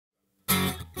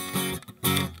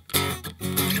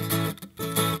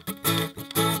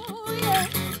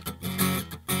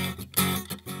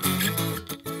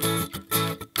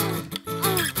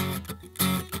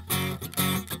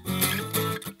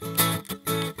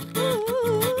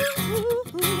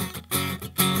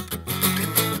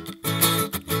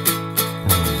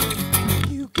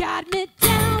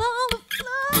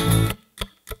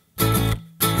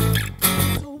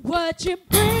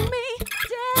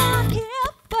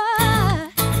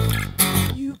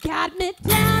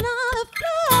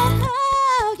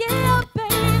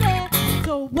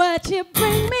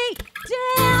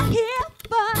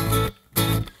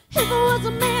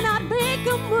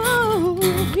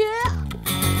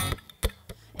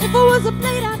If I was a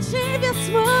blade, I'd shave you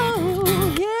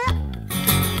smooth, yeah.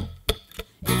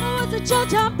 If I was a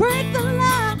judge, I'd break the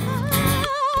law,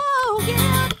 oh,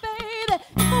 yeah, baby.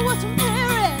 If I was from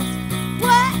Paris,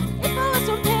 what? If I was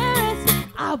from Paris,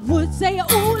 I would say,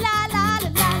 ooh la la la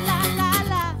la la la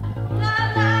la la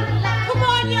la la. Come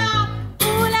on, y'all.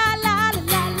 Ooh la la la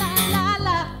la la la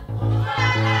la.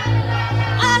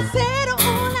 I said,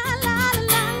 ooh la la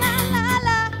la la la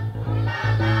la.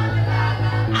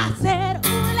 I said,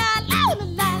 ooh la la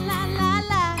la la la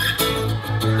la.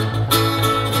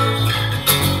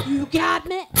 You got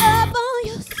me up on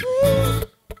your sleeve.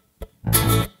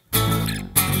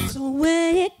 So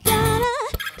when you gonna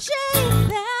shake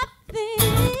that thing?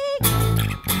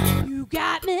 You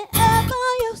got me up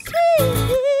on your sleeve,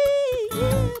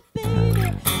 baby.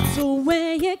 So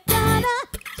when you gonna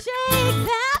shake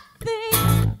that thing?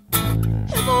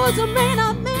 If I was a man,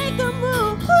 I'd make a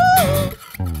move.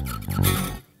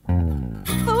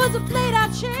 If I was a blade,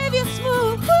 I'd shave you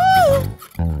smooth.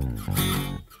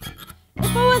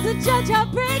 If I was a judge,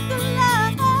 I'd break the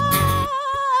law.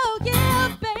 Oh, yeah,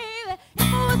 baby.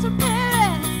 If I was from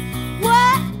Paris,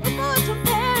 what? If I was from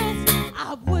Paris, I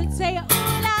would say,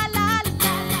 ooh la la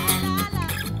la la la la,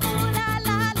 ooh la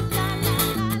la la la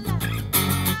la la,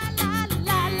 la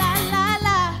la la la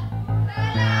la.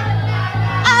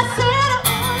 I said,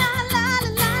 ooh la la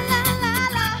la la la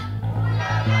la.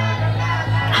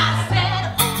 I said,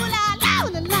 ooh la la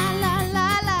la la la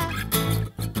la.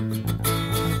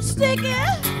 Stick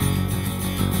it.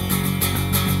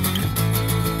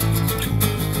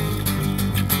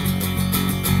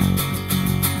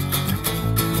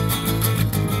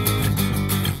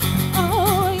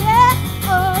 Oh yeah,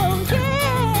 oh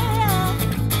yeah.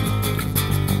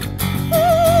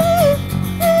 Ooh,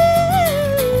 ooh.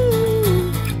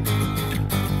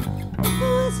 If I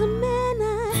was a man,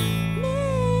 I'd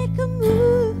make a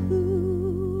move.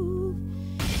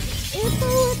 If I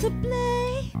was a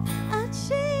blade, I'd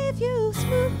shave you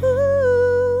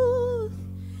smooth.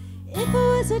 If I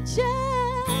was a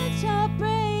judge, I'd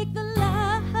break the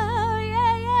law.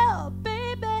 Yeah, yeah,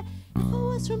 baby. If I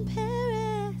was from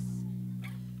Paris,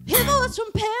 if I was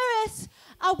from Paris,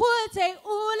 I would say,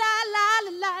 ooh la la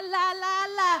la la la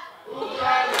la. Ooh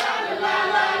la la la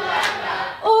la la la.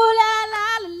 Ooh la la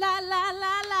la la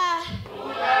la la. Ooh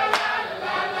la la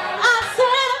la la. I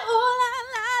said, ooh la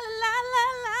la la la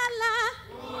la la.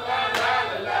 Ooh la la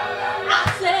la la la. I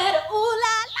said, ooh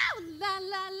la la la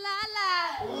la la la.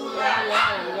 Ooh la la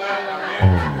la la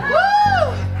la. Woo!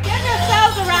 Give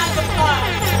yourselves a round of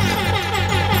applause.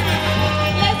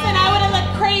 Listen, I would have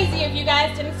looked crazy if you guys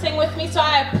didn't sing with me, so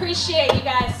I appreciate you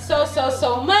guys so, so,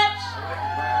 so much.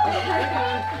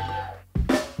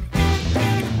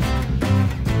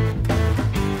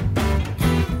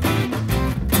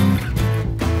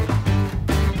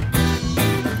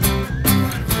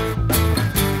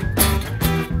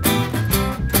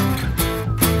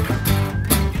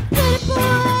 Pretty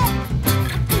boy,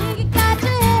 think you got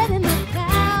your head in the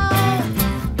clouds.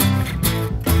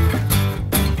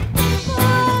 Pretty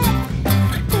boy,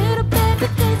 little baby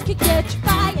things could get you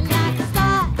flying like a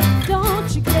star. Don't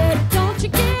you get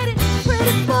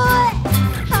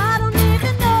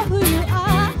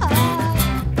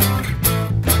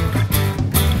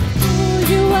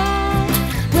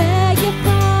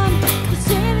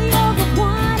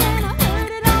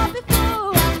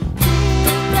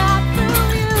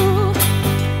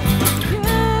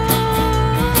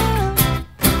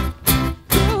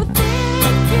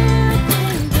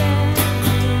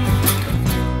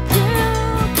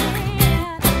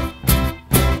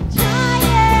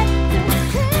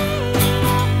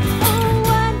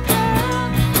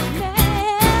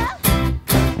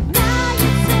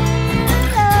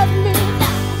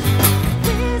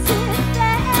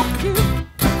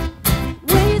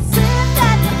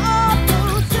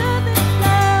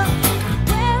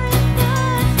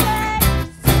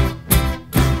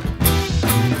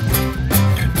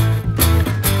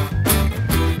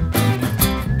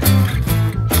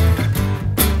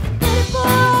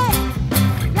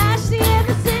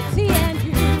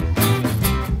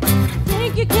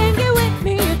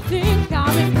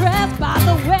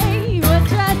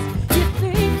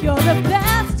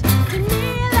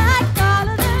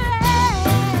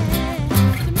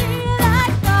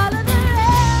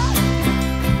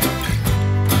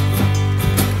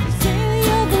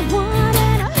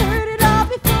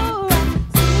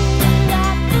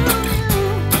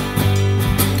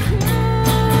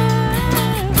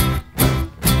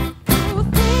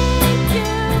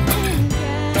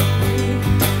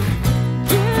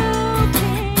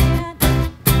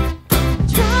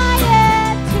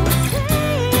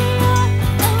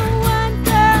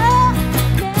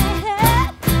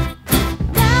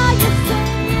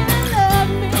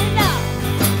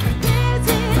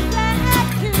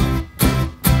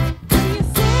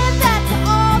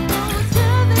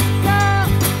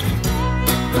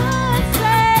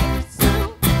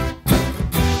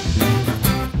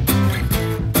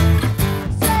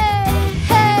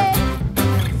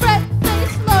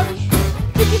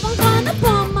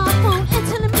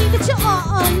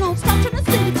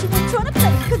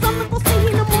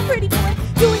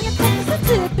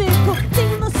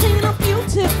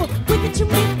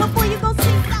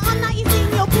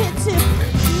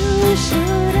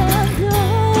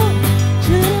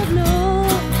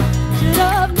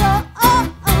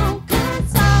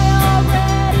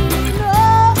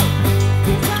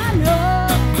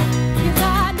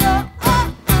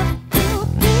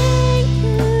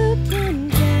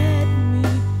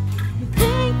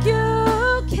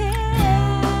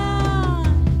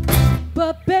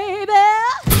baby.